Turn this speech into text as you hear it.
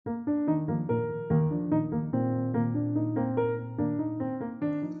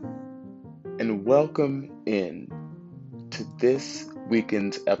Welcome in to this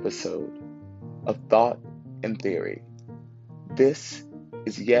weekend's episode of Thought and Theory. This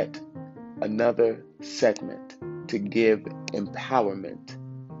is yet another segment to give empowerment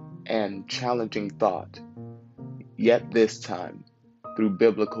and challenging thought, yet this time through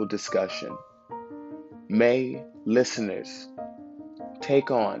biblical discussion. May listeners take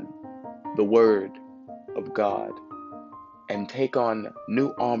on the Word of God and take on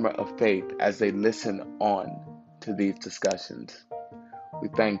new armor of faith as they listen on to these discussions. We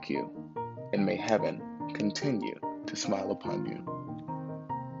thank you, and may heaven continue to smile upon you.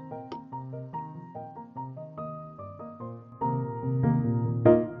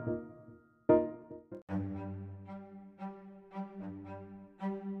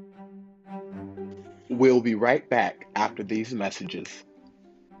 We'll be right back after these messages.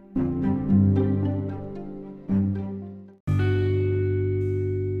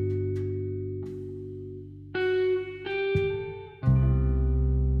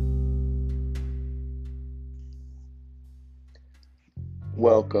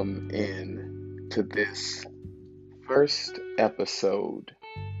 Welcome in to this first episode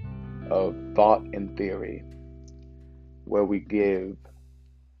of Thought and Theory, where we give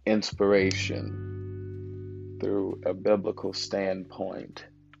inspiration through a biblical standpoint.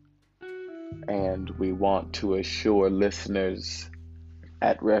 And we want to assure listeners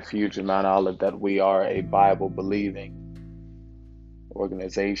at Refuge in Mount Olive that we are a Bible-believing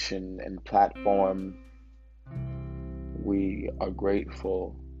organization and platform. We are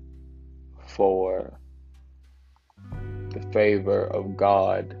grateful for the favor of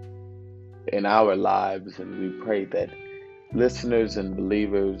God in our lives, and we pray that listeners and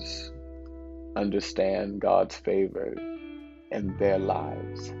believers understand God's favor in their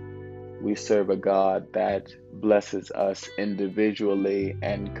lives. We serve a God that blesses us individually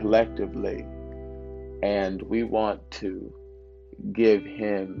and collectively, and we want to give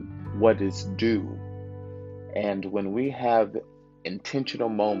Him what is due. And when we have intentional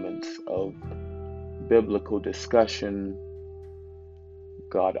moments of biblical discussion,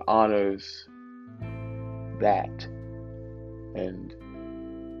 God honors that. And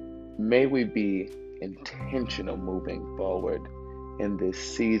may we be intentional moving forward in this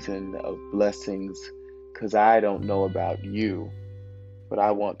season of blessings, because I don't know about you, but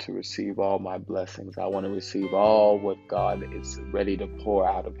I want to receive all my blessings. I want to receive all what God is ready to pour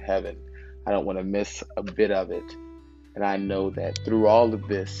out of heaven. I don't want to miss a bit of it. And I know that through all of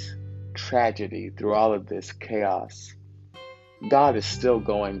this tragedy, through all of this chaos, God is still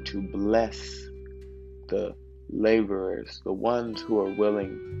going to bless the laborers, the ones who are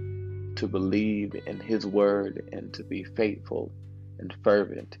willing to believe in His word and to be faithful and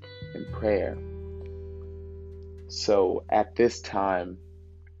fervent in prayer. So at this time,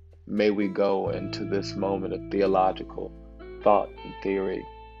 may we go into this moment of theological thought and theory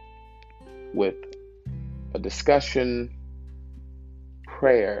with a discussion,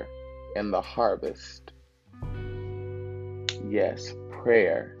 prayer, and the harvest. Yes,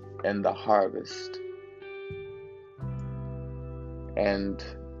 prayer and the harvest. And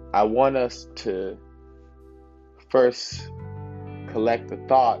I want us to first collect the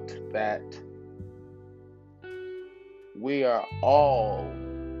thought that we are all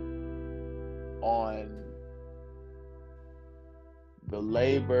on the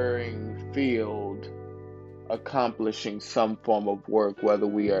laboring field accomplishing some form of work, whether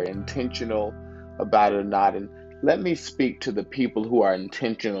we are intentional about it or not. And let me speak to the people who are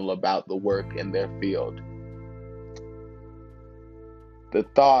intentional about the work in their field. The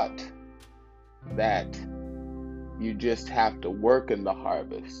thought that you just have to work in the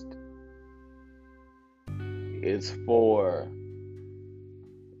harvest is for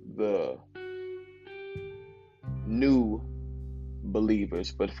the new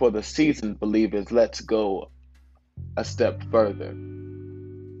believers, but for the seasoned believers, let's go a step further.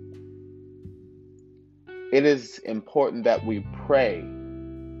 It is important that we pray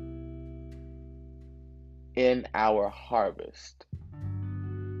in our harvest.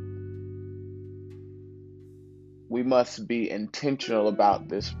 We must be intentional about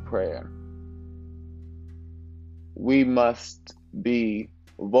this prayer. We must be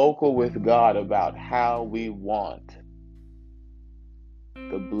vocal with God about how we want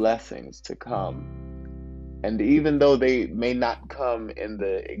the blessings to come. And even though they may not come in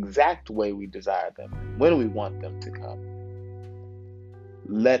the exact way we desire them, when we want them to come,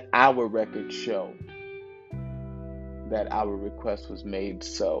 let our record show that our request was made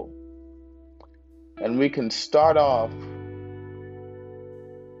so. And we can start off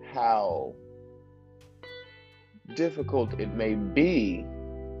how difficult it may be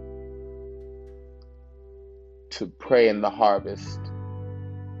to pray in the harvest.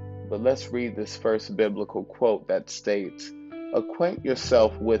 But let's read this first biblical quote that states, "Acquaint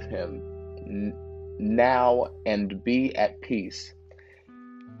yourself with him now and be at peace.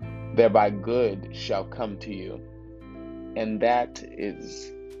 Thereby good shall come to you." And that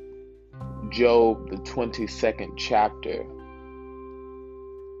is Job, the 22nd chapter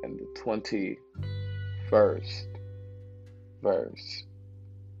and the 21st verse.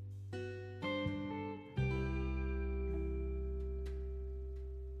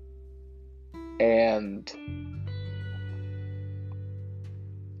 And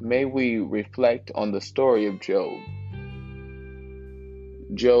may we reflect on the story of Job.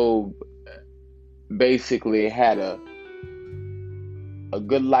 Job basically had a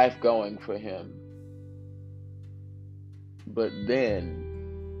good life going for him. But then,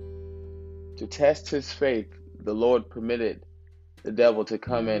 to test his faith, the Lord permitted the devil to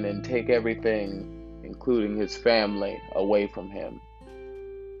come in and take everything, including his family, away from him.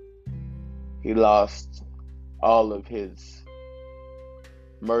 He lost all of his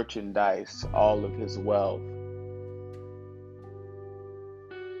merchandise, all of his wealth.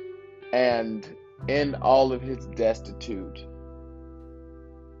 And in all of his destitute,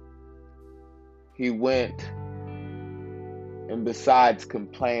 he went, and besides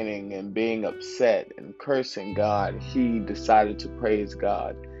complaining and being upset and cursing God, he decided to praise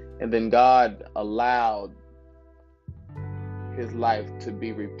God. And then God allowed his life to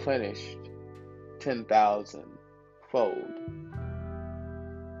be replenished 10,000-fold.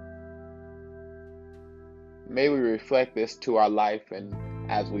 May we reflect this to our life and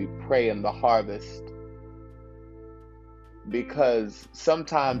as we pray in the harvest, because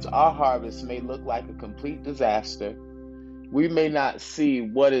sometimes our harvest may look like a complete disaster. We may not see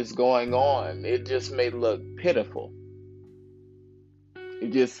what is going on. It just may look pitiful.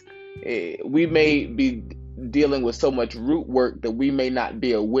 We may be dealing with so much root work that we may not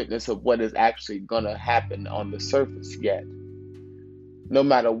be a witness of what is actually going to happen on the surface yet. No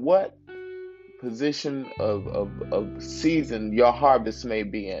matter what position of season your harvest may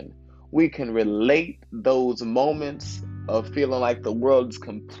be in, we can relate those moments of feeling like the world's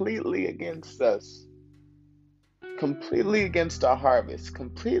completely against us, completely against our harvest,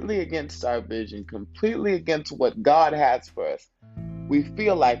 completely against our vision, completely against what God has for us. We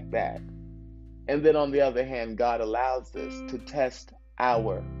feel like that. And then on the other hand, God allows this to test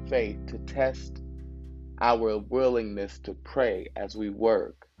our faith, to test our willingness to pray as we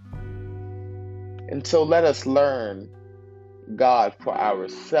work. And so let us learn God for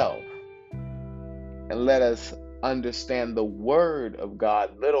ourselves, and let us understand the Word of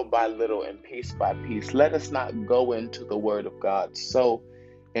God little by little and piece by piece. Let us not go into the Word of God so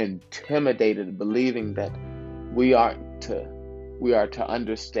intimidated, believing that we are to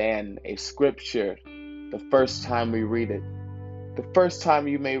understand a scripture the first time we read it. The first time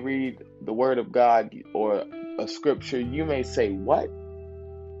you may read the Word of God or a scripture, you may say, What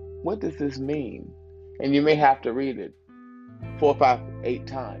does this mean? And you may have to read it 4, 5, 8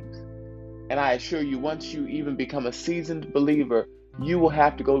 times. And I assure you, once you even become a seasoned believer, you will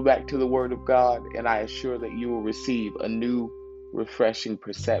have to go back to the Word of God, and I assure that you will receive a new, refreshing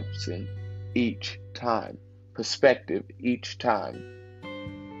perception each time, perspective each time.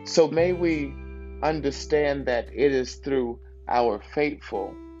 So may we understand that it is through our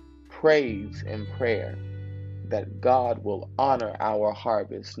faithful praise and prayer that God will honor our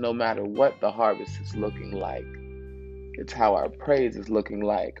harvest, no matter what the harvest is looking like. It's how our praise is looking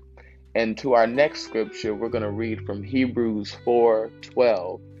like. And to our next scripture, we're going to read from Hebrews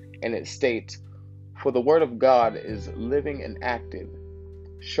 4:12, and it states, "For the word of God is living and active,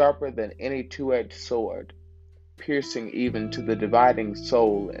 sharper than any two-edged sword, piercing even to the dividing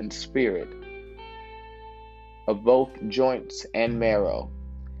soul and spirit of both joints and marrow,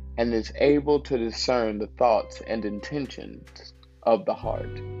 and is able to discern the thoughts and intentions of the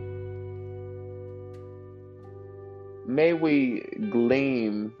heart." May we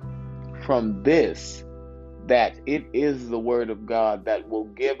glean from this that it is the Word of God that will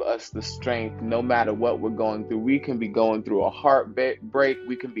give us the strength no matter what we're going through. We can be going through a heartbreak.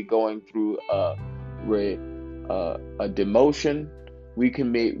 We can be going through a demotion. We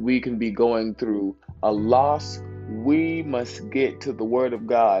can be going through a loss. We must get to the Word of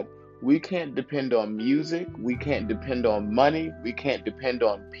God. We can't depend on music. We can't depend on money. We can't depend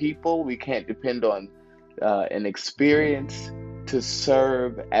on people. We can't depend on an experience to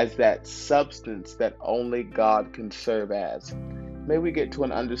serve as that substance that only God can serve as. May we get to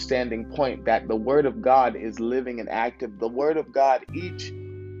an understanding point that the Word of God is living and active. The Word of God, each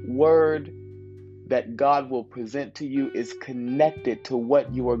word that God will present to you is connected to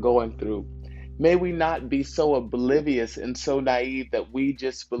what you are going through. May we not be so oblivious and so naive that we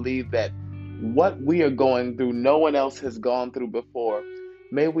just believe that what we are going through, no one else has gone through before.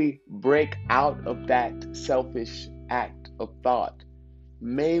 May we break out of that selfish act of thought.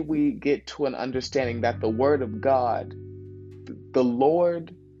 May we get to an understanding that the Word of God, the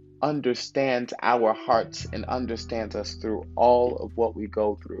Lord, understands our hearts and understands us through all of what we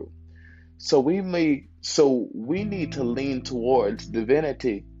go through. So we need to lean towards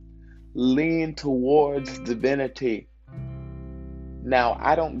divinity. Lean towards divinity. Now,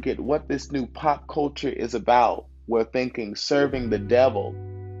 I don't get what this new pop culture is about. We're thinking serving the devil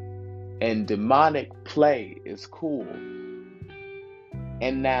and demonic play is cool.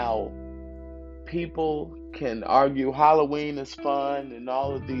 And now people can argue Halloween is fun and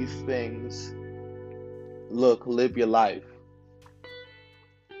all of these things. Look, live your life.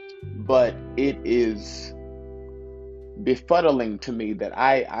 But it is befuddling to me that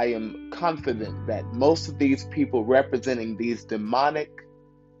I am confident that most of these people representing these demonic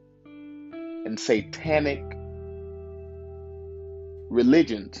and satanic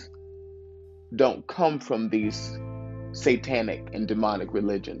religions don't come from these satanic and demonic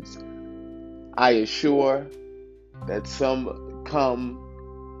religions. I assure that some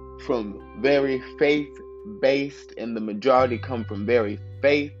come from very faith-based, and the majority come from very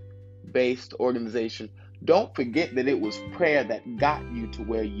faith-based organization. Don't forget that it was prayer that got you to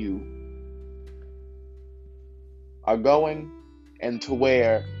where you are going and to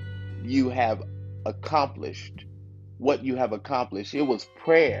where you have accomplished what you have accomplished. It was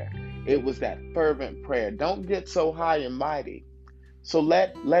prayer. It was that fervent prayer. Don't get so high and mighty. So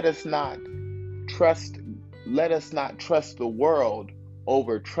let us not trust the world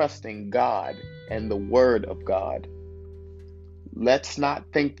over trusting God and the Word of God. Let's not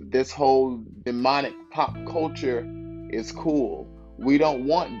think that this whole demonic pop culture is cool. We don't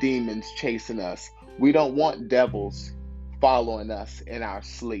want demons chasing us. We don't want devils following us in our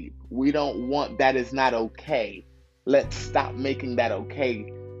sleep. We don't want that. Is not okay. Let's stop making that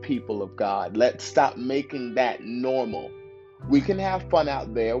okay, people of God. Let's stop making that normal. We can have fun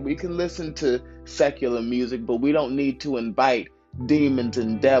out there. We can listen to secular music, but we don't need to invite demons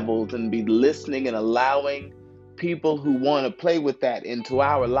and devils and be listening and allowing people who want to play with that into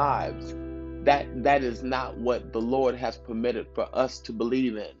our lives. That is not what the Lord has permitted for us to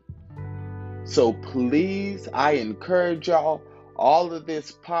believe in. So please, I encourage y'all, all of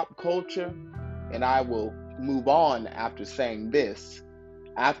this pop culture, and I will move on after saying this.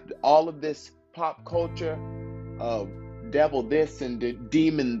 After all of this pop culture of devil this and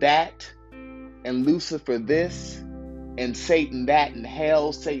demon that and Lucifer this and Satan that and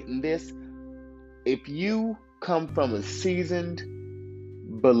hell Satan this, if you come from a seasoned,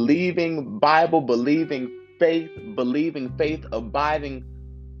 believing, Bible believing, faith abiding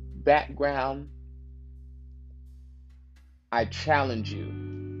background, I challenge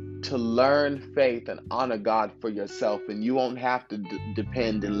you to learn faith and honor God for yourself, and you won't have to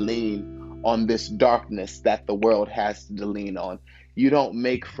depend and lean on this darkness that the world has to lean on. You don't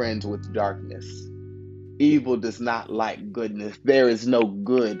make friends with darkness. Evil does not like goodness. There is no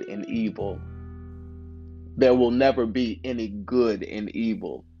good in evil. There will never be any good in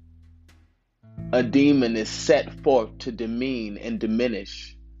evil. A demon is set forth to demean and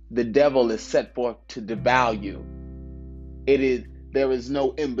diminish. The devil is set forth to devalue. There is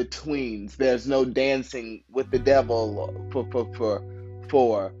no in-betweens. There's no dancing with the devil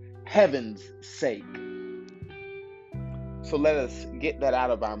for heaven's sake. So let us get that out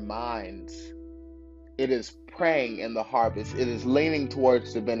of our minds. It is praying in the harvest. It is leaning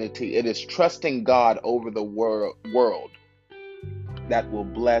towards divinity. It is trusting God over the world that will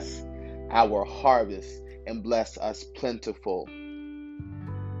bless our harvest and bless us plentiful.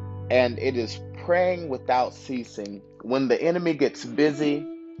 And it is praying without ceasing. When the enemy gets busy,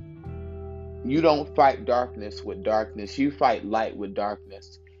 you don't fight darkness with darkness. You fight light with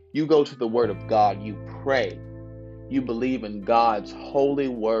darkness. You go to the Word of God. You pray. You believe in God's holy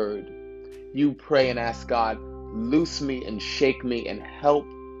word. You pray and ask God, loose me and shake me and help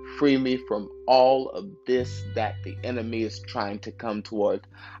free me from all of this that the enemy is trying to come towards.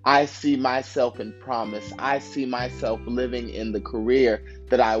 I see myself in promise. I see myself living in the career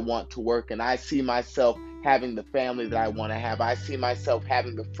that I want to work in. I see myself having the family that I want to have. I see myself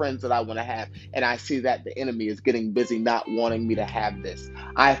having the friends that I want to have. And I see that the enemy is getting busy not wanting me to have this.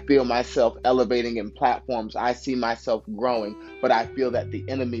 I feel myself elevating in platforms. I see myself growing, but I feel that the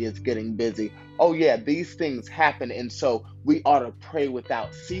enemy is getting busy. Oh yeah, these things happen, and so we ought to pray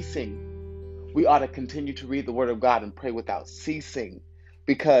without ceasing. We ought to continue to read the Word of God and pray without ceasing,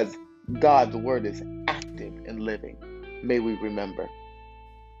 because God's Word is active and living. May we remember.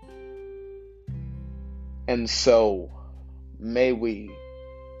 And so may we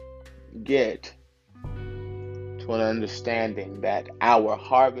get to an understanding that our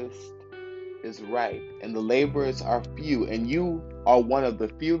harvest is ripe and the laborers are few, and you are one of the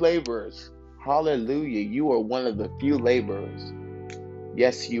few laborers. Hallelujah. You are one of the few laborers.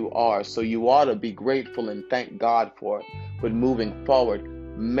 Yes, you are. So you ought to be grateful and thank God for it. But moving forward,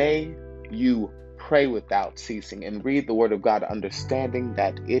 may you pray without ceasing and read the Word of God, understanding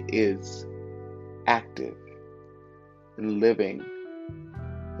that it is active and living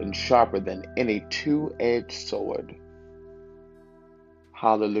and sharper than any two-edged sword.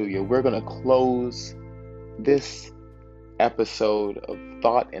 Hallelujah. We're going to close this episode of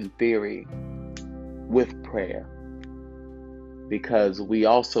Thought and Theory with prayer, because we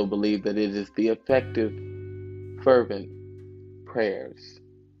also believe that it is the effective, fervent prayers,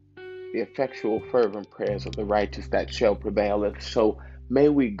 the effectual, fervent prayers of the righteous that shall prevail. And so may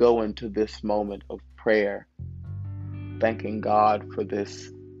we go into this moment of prayer, thanking God for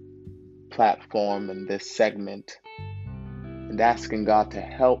this platform and this segment, and asking God to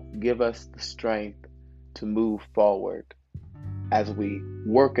help give us the strength to move forward as we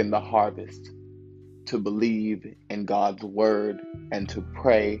work in the harvest, to believe in God's word and to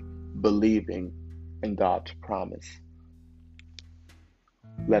pray believing in God's promise.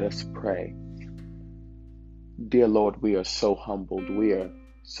 Let us pray. Dear Lord, we are so humbled, we are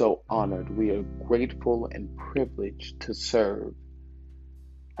so honored, we are grateful and privileged to serve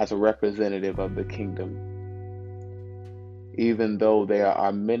as a representative of the kingdom. Even though there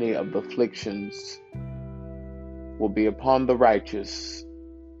are many of the afflictions will be upon the righteous,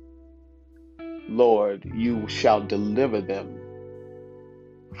 Lord, you shall deliver them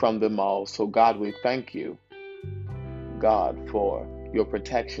from them all. So God, we thank you, God, for your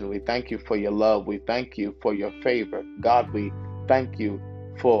protection. We thank you for your love. We thank you for your favor. God, we thank you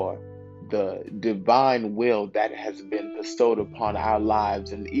for the divine will that has been bestowed upon our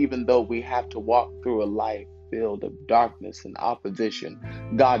lives. And even though we have to walk through a life filled of darkness and opposition,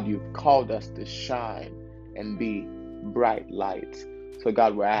 God, you've called us to shine and be bright lights. So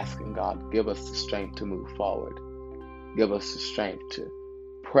God, we're asking, God, give us the strength to move forward. Give us the strength to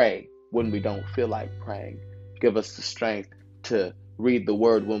pray when we don't feel like praying. Give us the strength to read the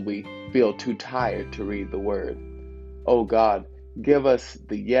word when we feel too tired to read the word. Oh God, give us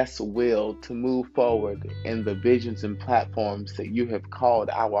the yes will to move forward in the visions and platforms that you have called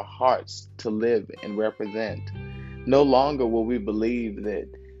our hearts to live and represent. No longer will we believe that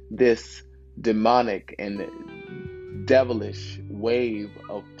this demonic and devilish wave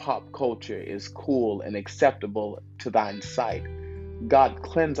of pop culture is cool and acceptable to thine sight. God,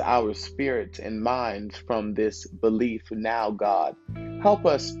 cleanse our spirits and minds from this belief now, God. Help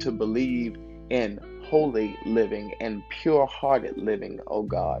us to believe in holy living and pure-hearted living, O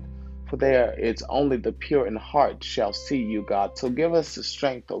God. For there it's only the pure in heart shall see you, God. So give us the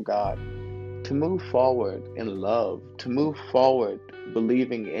strength, O God, to move forward in love, to move forward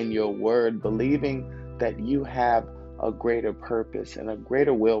believing in your word, believing that you have a greater purpose and a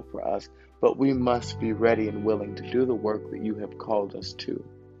greater will for us, but we must be ready and willing to do the work that you have called us to.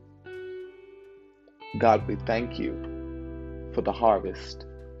 God, we thank you for the harvest.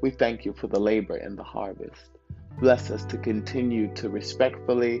 We thank you for the labor in the harvest. Bless us to continue to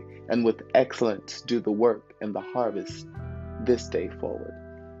respectfully and with excellence do the work in the harvest this day forward.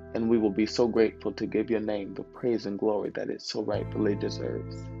 And we will be so grateful to give your name the praise and glory that it so rightfully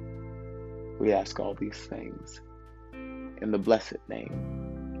deserves. We ask all these things in the blessed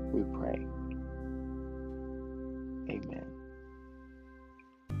name we pray. Amen.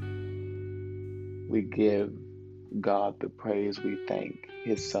 We give God the praise. We thank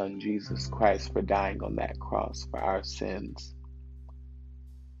his son Jesus Christ for dying on that cross for our sins.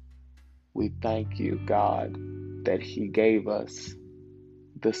 We thank you, God, that he gave us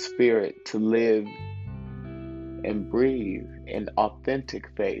the Spirit to live and breathe in authentic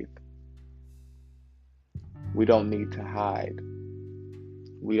faith. We don't need to hide.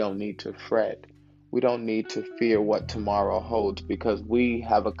 We don't need to fret. We don't need to fear what tomorrow holds, because we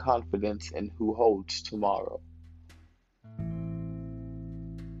have a confidence in who holds tomorrow.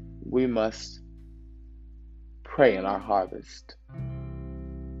 We must pray in our harvest.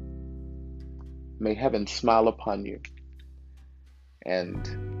 May heaven smile upon you.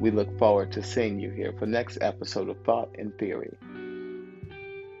 And we look forward to seeing you here for the next episode of Thought and Theory.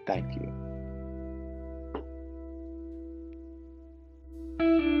 Thank you.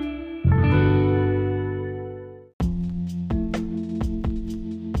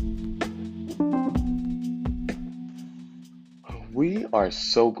 We are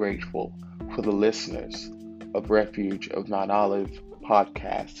so grateful for the listeners of Refuge of Mount Olive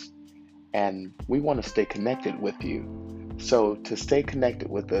podcast. and we want to stay connected with you. So to stay connected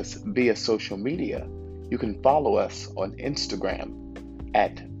with us via social media, you can follow us on Instagram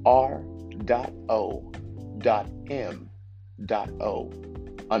at r.o.m.o ___.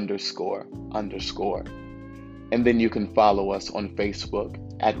 And then you can follow us on Facebook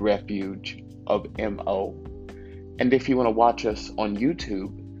at Refuge of MO. And if you want to watch us on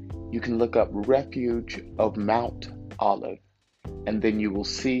YouTube, you can look up Refuge of Mount Olive, and then you will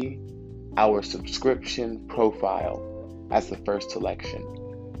see our subscription profile as the first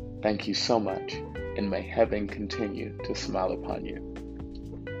selection. Thank you so much, and may heaven continue to smile upon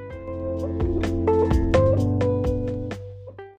you.